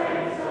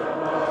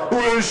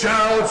with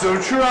shouts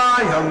of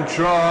triumph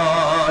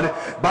trod.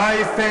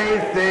 By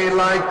faith they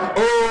like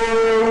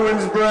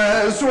Owen's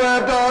breast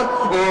swept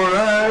on o'er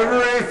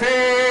every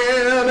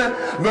field.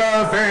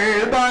 The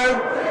faith by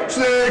which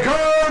they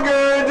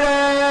conquer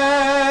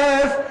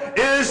death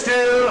is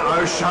still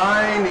our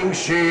shining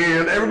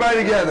shield.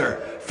 Everybody together.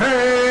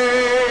 Faith.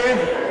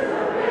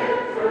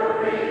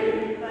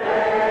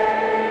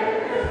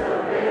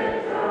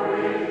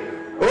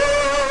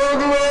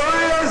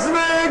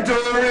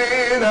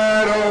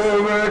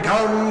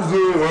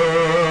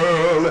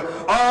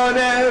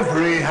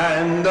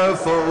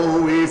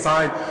 Foe we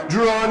find,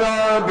 drawn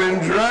up in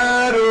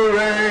dread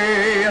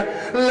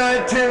array.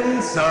 Let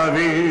tents of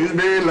ease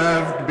be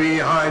left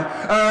behind,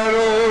 and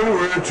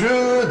onward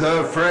to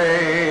the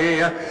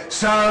fray.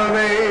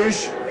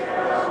 Salvation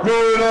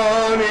good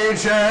on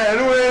each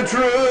hand, with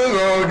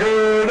truth all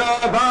good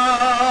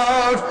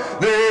about.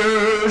 The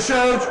earth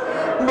shall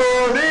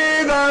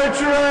beneath our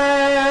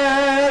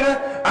tread,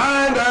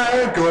 and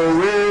echo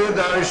with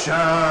a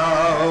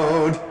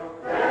shout.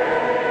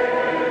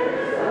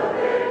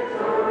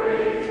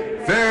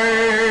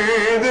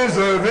 Faith is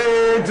a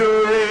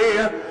victory,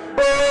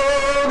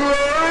 oh,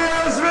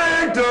 glorious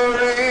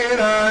victory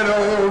that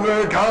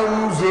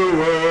overcomes the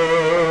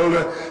world.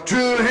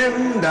 To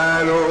him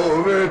that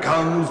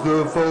overcomes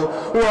the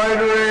foe, white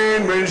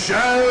raiment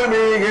shall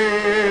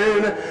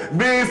begin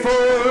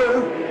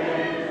before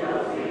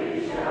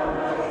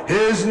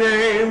his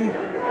name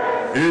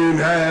in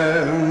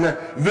hand.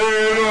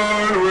 Then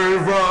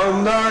onward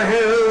from the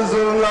hills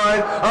of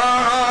light,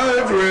 our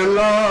hearts with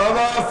love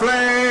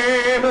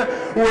aflame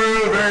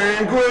will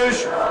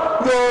vanquish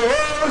the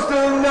host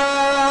of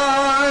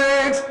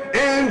night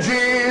in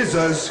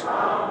Jesus.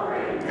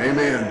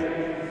 Amen.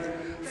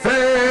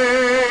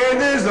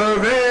 Faith is the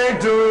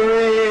victory.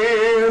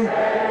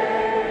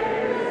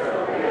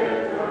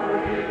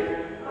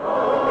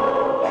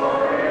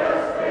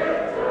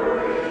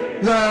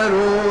 That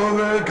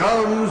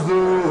overcomes the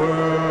world.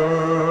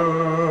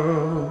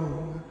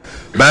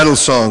 Battle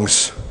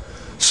songs.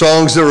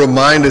 Songs that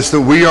remind us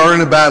that we are in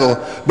a battle,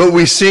 but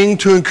we sing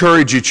to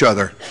encourage each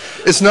other.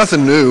 It's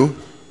nothing new.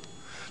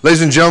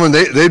 Ladies and gentlemen,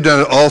 they've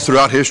done it all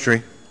throughout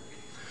history.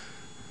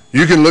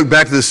 You can look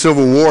back to the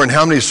Civil War and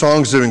how many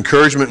songs of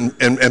encouragement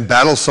and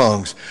battle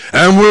songs.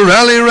 And we'll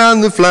rally around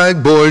the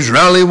flag, boys,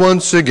 rally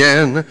once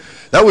again.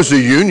 That was a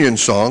Union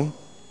song.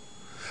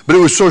 But it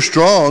was so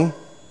strong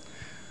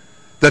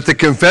that the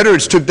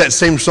Confederates took that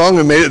same song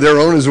and made it their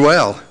own as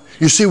well.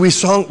 You see, we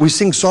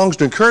sing songs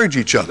to encourage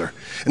each other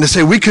and to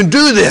say, we can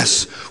do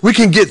this. We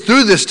can get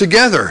through this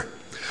together.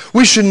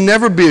 We should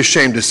never be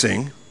ashamed to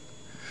sing,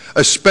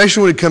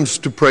 especially when it comes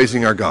to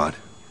praising our God.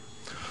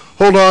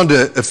 Hold on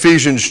to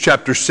Ephesians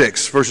chapter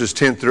 6, verses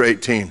 10 through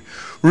 18.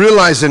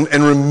 Realize and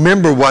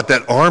remember what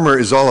that armor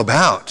is all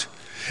about.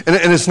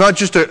 And it's not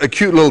just a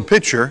cute little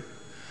picture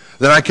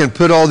that I can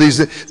put all these.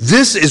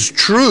 This is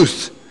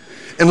truth.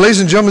 And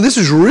ladies and gentlemen, this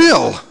is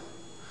real.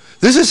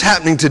 This is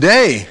happening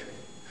today.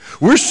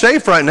 We're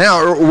safe right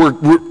now, or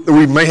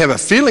we may have a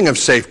feeling of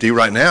safety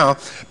right now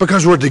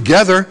because we're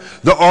together.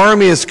 The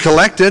army is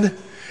collected,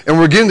 and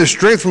we're getting the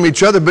strength from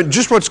each other. But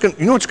just what's going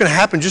to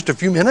happen in just a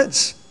few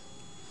minutes?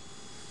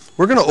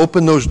 We're going to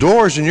open those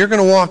doors, and you're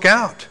going to walk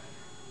out.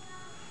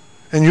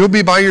 And you'll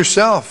be by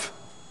yourself.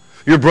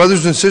 Your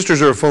brothers and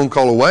sisters are a phone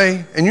call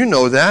away, and you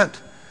know that.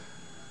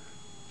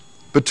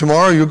 But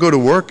tomorrow you'll go to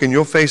work, and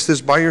you'll face this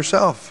by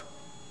yourself.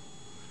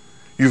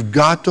 You've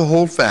got to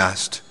hold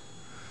fast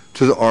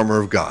to the armor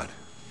of God.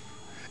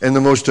 And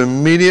the most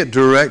immediate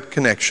direct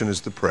connection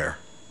is the prayer.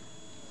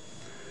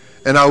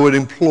 And I would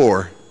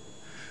implore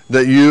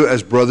that you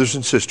as brothers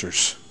and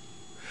sisters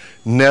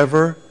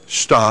never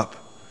stop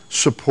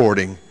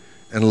supporting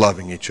and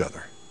loving each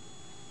other.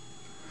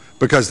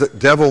 Because the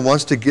devil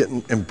wants to get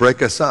and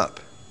break us up.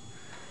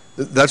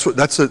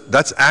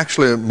 That's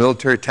actually a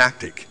military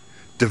tactic.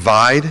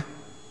 Divide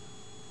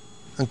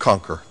and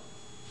conquer.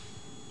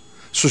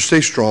 So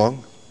stay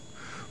strong.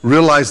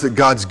 Realize that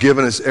God's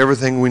given us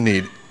everything we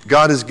need.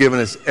 God has given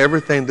us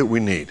everything that we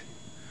need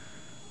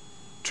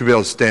to be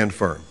able to stand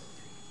firm.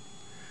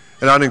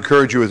 And I'd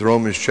encourage you with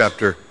Romans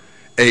chapter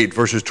 8,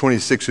 verses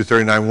 26 through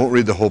 39. I won't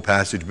read the whole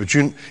passage, but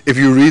if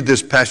you read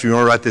this passage, you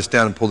want to write this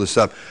down and pull this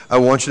up, I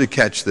want you to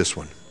catch this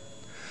one.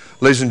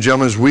 Ladies and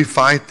gentlemen, as we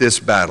fight this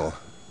battle,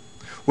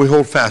 we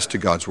hold fast to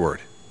God's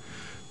word.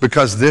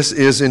 Because this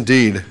is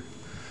indeed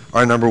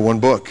our number one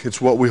book. It's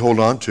what we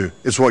hold on to.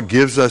 It's what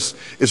gives us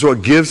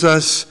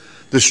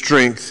the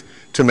strength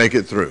to make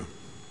it through.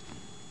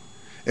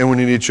 And we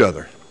need each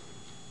other.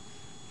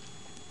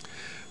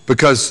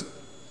 Because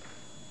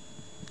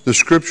the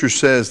scripture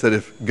says that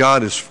if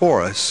God is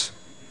for us,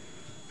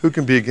 who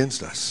can be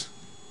against us?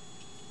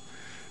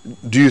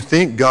 Do you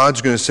think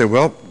God's going to say,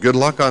 well, good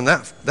luck on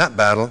that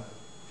battle.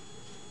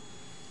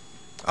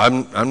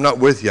 I'm not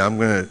with you. I'm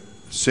going to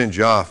send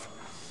you off.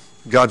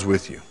 God's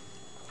with you.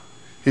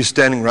 He's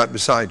standing right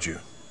beside you.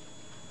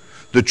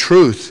 The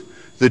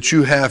truth that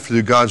you have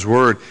through God's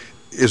word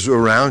is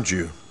around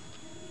you.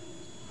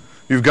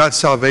 You've got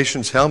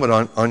salvation's helmet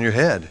on your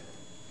head.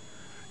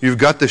 You've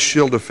got the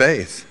shield of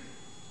faith.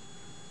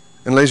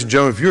 And ladies and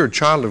gentlemen, if you're a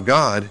child of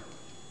God,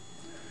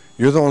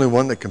 you're the only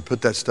one that can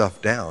put that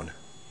stuff down.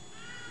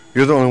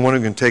 You're the only one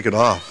who can take it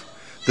off.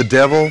 The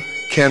devil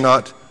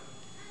cannot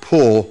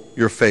pull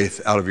your faith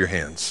out of your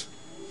hands.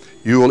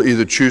 You will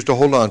either choose to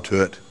hold on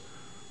to it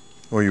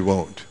or you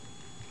won't.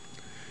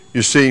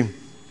 You see,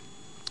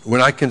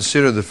 when I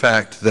consider the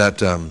fact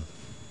that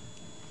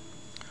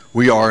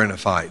we are in a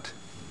fight,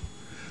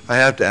 I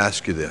have to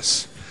ask you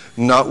this.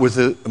 Not with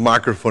a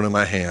microphone in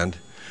my hand,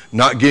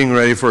 not getting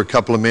ready for a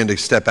couple of men to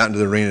step out into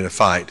the arena to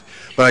fight,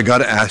 but I got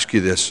to ask you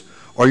this.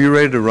 Are you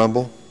ready to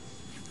rumble?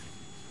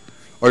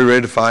 Are you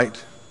ready to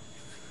fight?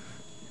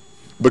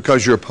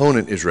 Because your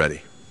opponent is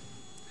ready.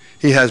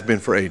 He has been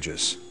for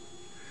ages.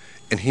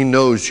 And he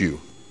knows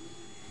you.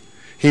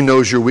 He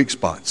knows your weak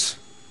spots.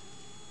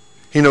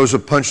 He knows a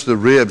punch to the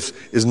ribs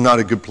is not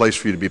a good place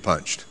for you to be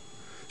punched.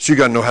 So you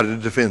got to know how to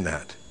defend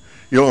that.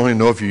 You'll only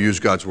know if you use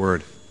God's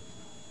word.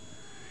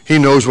 He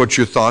knows what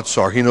your thoughts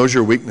are. He knows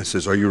your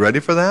weaknesses. Are you ready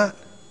for that?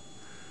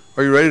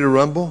 Are you ready to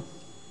rumble?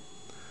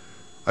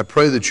 I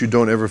pray that you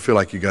don't ever feel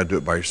like you got to do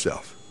it by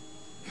yourself.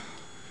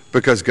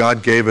 Because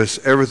God gave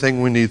us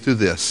everything we need through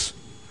this,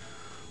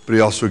 but he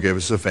also gave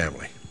us a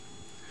family.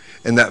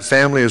 And that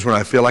family is when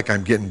I feel like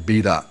I'm getting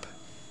beat up.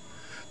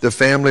 The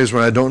family is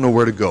when I don't know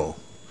where to go.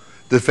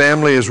 The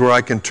family is where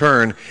I can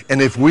turn.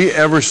 And if we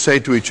ever say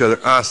to each other,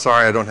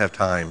 sorry, I don't have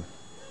time.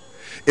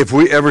 If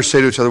we ever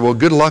say to each other, well,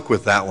 good luck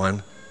with that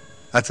one.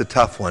 That's a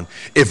tough one.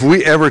 If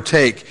we ever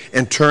take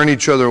and turn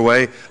each other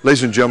away,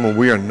 ladies and gentlemen,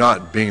 we are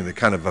not being the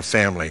kind of a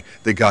family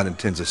that God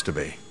intends us to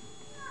be.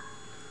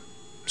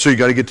 So you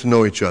got to get to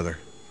know each other.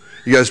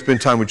 You got to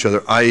spend time with each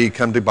other, i.e.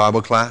 come to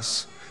Bible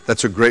class.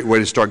 That's a great way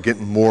to start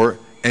getting more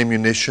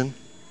ammunition.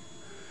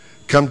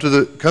 Come to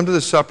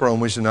the supper on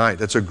Wednesday night.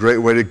 That's a great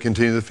way to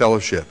continue the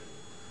fellowship.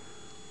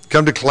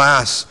 Come to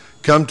class.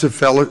 Come to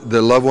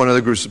the Love One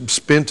Another groups.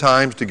 Spend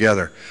time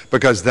together,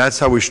 because that's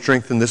how we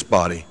strengthen this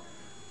body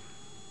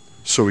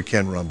so we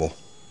can rumble.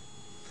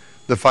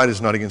 The fight is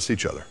not against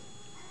each other.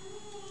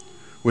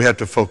 We have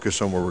to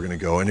focus on where we're going to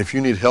go. And if you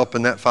need help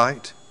in that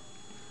fight,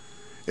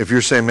 if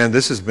you're saying, man,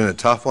 this has been a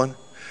tough one.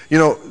 You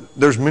know,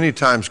 there's many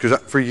times, because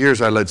for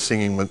years I led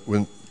singing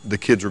when the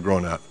kids were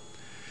growing up.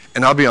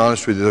 And I'll be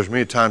honest with you, there's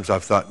many times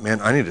I've thought,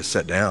 man, I need to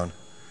sit down.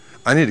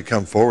 I need to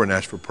come forward and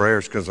ask for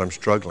prayers because I'm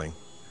struggling.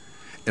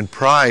 And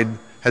pride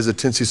has a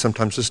tendency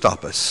sometimes to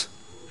stop us.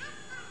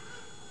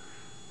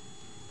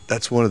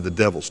 That's one of the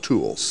devil's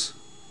tools.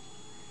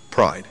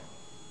 Pride.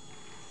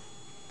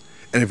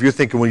 And if you're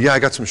thinking, well, yeah, I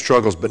got some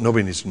struggles, but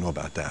nobody needs to know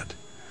about that.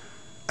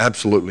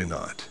 Absolutely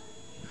not.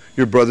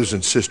 Your brothers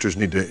and sisters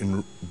need to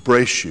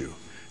embrace you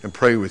and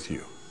pray with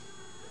you.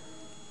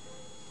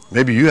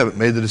 Maybe you haven't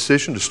made the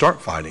decision to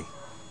start fighting.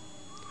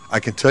 I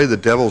can tell you the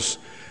devil's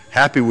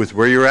happy with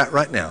where you're at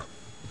right now.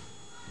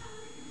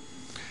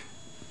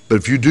 But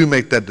if you do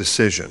make that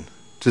decision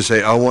to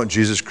say, I want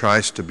Jesus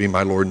Christ to be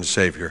my Lord and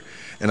Savior,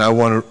 and I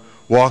want to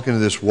walk into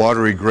this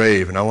watery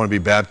grave, and I want to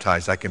be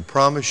baptized, I can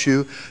promise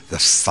you the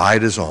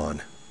fight is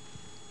on.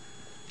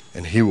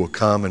 And he will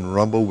come and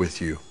rumble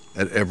with you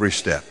at every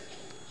step.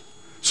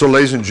 So,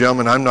 ladies and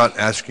gentlemen, I'm not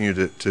asking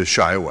you to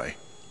shy away.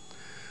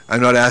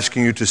 I'm not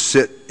asking you to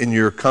sit in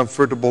your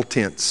comfortable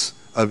tents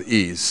of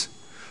ease.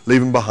 Leave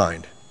them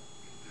behind.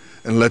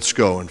 And let's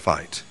go and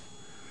fight.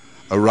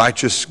 A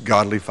righteous,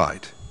 godly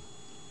fight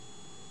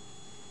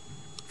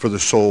for the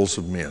souls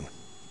of men,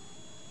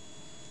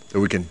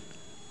 that we can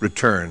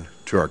return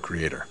to our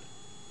Creator.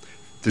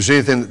 If there's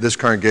anything that this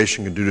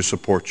congregation can do to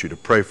support you, to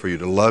pray for you,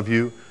 to love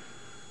you,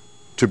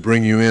 to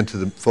bring you into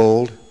the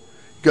fold,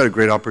 you've got a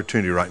great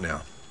opportunity right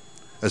now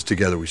as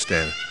together we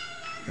stand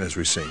and as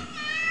we sing.